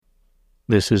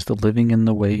This is the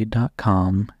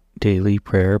LivingInTheWay.com Daily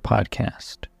Prayer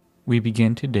Podcast. We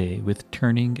begin today with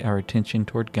turning our attention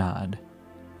toward God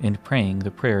and praying the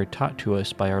prayer taught to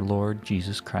us by our Lord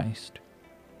Jesus Christ.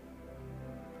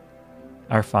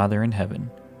 Our Father in heaven,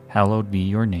 hallowed be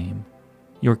your name.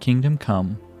 Your kingdom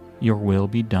come, your will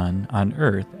be done on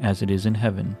earth as it is in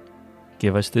heaven.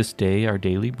 Give us this day our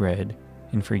daily bread,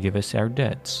 and forgive us our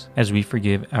debts as we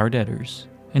forgive our debtors.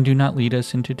 And do not lead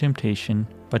us into temptation,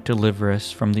 but deliver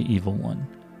us from the evil one.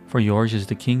 For yours is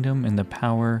the kingdom and the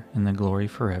power and the glory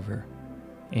forever.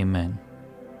 Amen.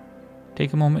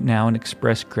 Take a moment now and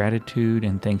express gratitude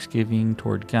and thanksgiving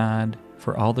toward God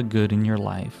for all the good in your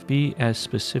life. Be as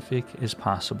specific as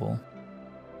possible.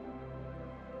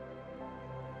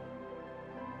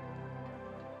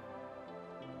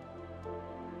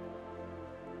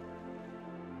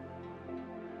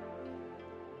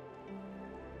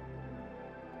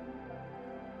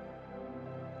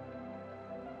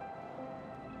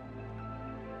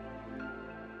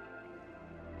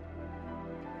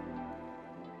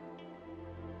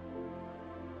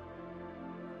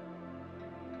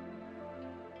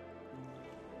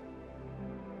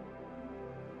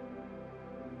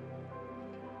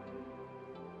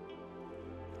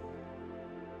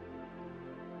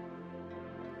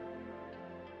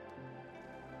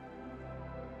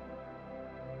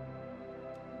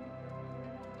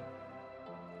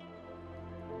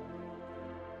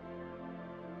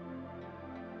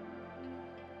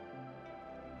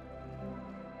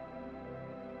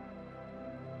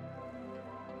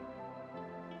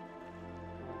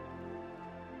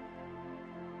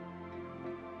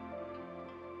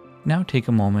 Now take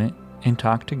a moment and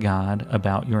talk to God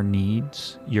about your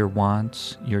needs, your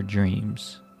wants, your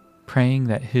dreams, praying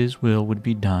that His will would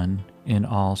be done in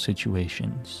all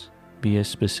situations. Be as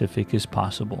specific as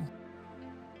possible.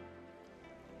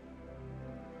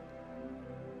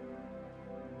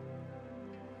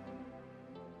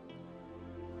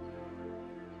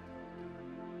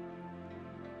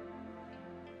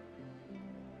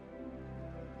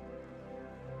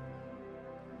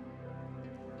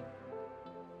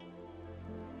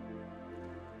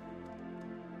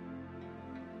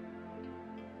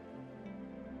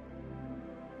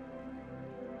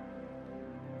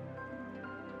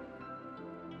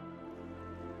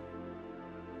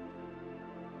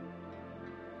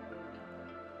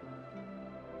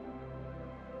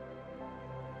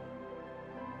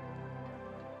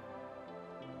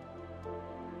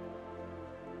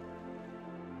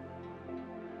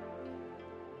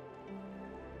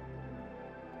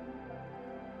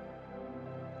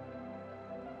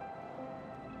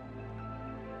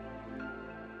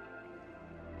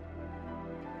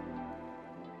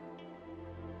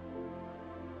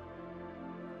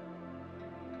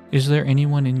 Is there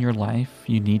anyone in your life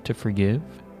you need to forgive?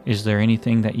 Is there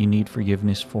anything that you need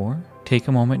forgiveness for? Take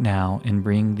a moment now and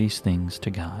bring these things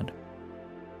to God.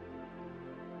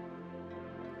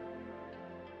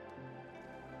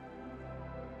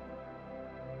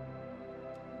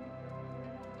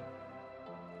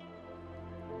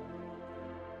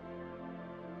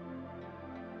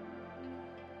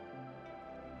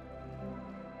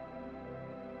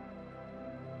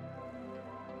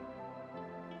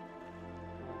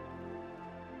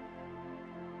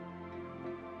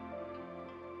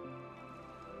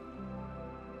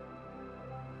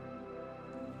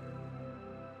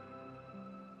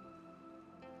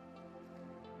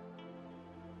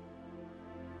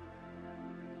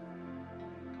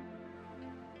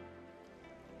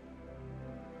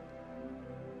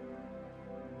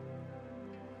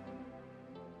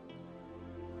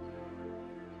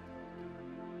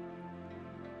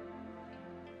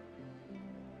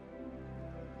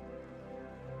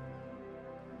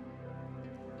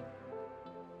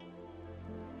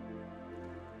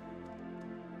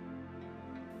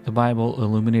 The Bible,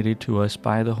 illuminated to us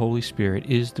by the Holy Spirit,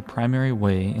 is the primary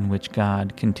way in which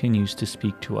God continues to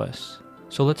speak to us.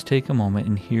 So let's take a moment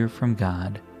and hear from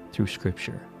God through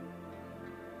Scripture.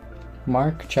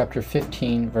 Mark chapter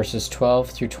 15, verses 12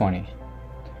 through 20.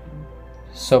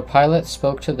 So Pilate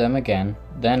spoke to them again.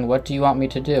 Then what do you want me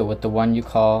to do with the one you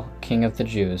call King of the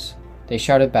Jews? They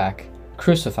shouted back,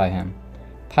 Crucify him.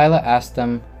 Pilate asked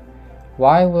them,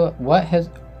 What has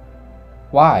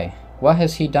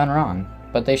he done wrong?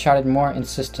 But they shouted more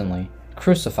insistently,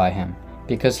 Crucify him.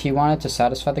 Because he wanted to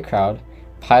satisfy the crowd,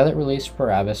 Pilate released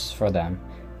Barabbas for them.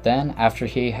 Then, after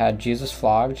he had Jesus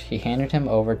flogged, he handed him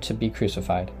over to be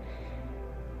crucified.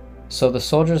 So the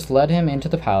soldiers led him into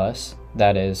the palace,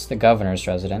 that is, the governor's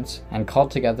residence, and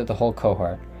called together the whole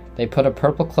cohort. They put a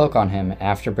purple cloak on him, and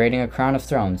after braiding a crown of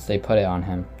thorns, they put it on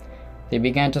him. They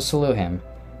began to salute him.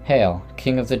 "Hail,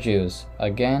 King of the Jews!"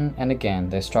 Again and again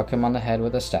they struck him on the head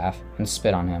with a staff and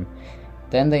spit on him.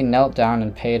 Then they knelt down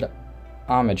and paid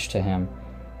homage to him.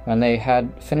 When they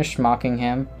had finished mocking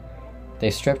him,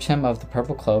 they stripped him of the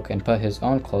purple cloak and put his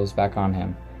own clothes back on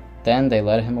him. Then they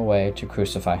led him away to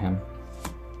crucify him.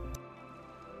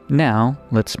 Now,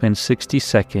 let's spend 60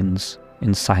 seconds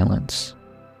in silence.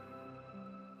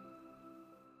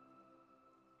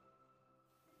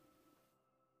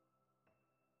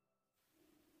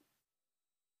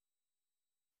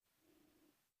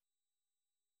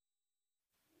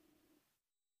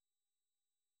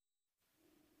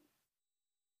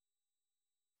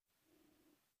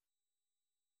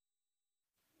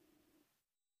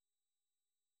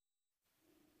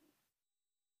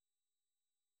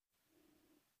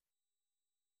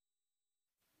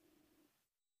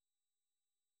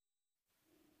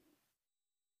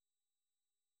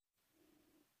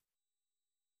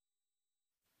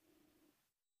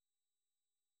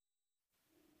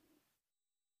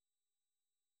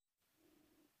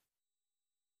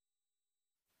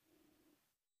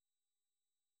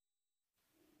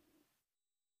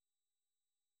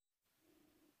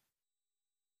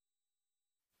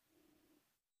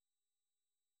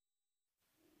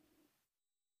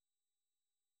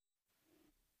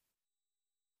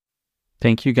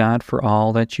 Thank you, God, for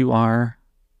all that you are,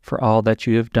 for all that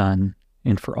you have done,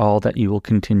 and for all that you will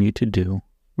continue to do.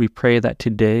 We pray that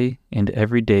today and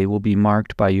every day will be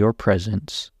marked by your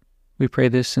presence. We pray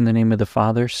this in the name of the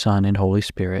Father, Son, and Holy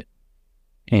Spirit.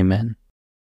 Amen.